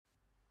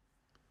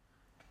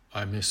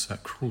I miss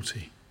that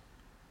cruelty.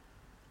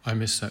 I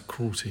miss that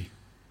cruelty.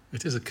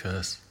 It is a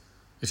curse.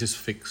 It is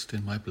fixed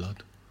in my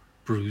blood.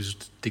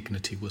 Bruised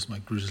dignity was my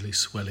grisly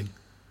swelling.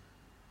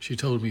 She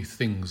told me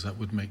things that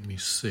would make me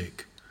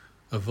sick,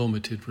 a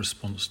vomited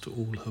response to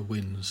all her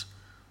whims.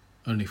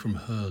 Only from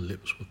her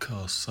lips were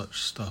cast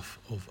such stuff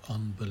of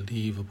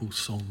unbelievable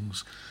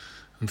songs,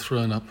 and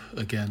thrown up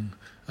again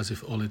as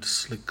if olid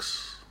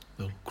slicks.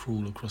 They'll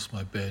crawl across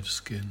my bared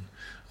skin,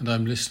 and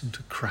I'm listening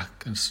to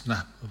crack and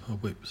snap of her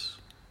whips.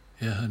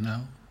 Hear her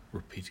now,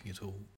 repeating it all.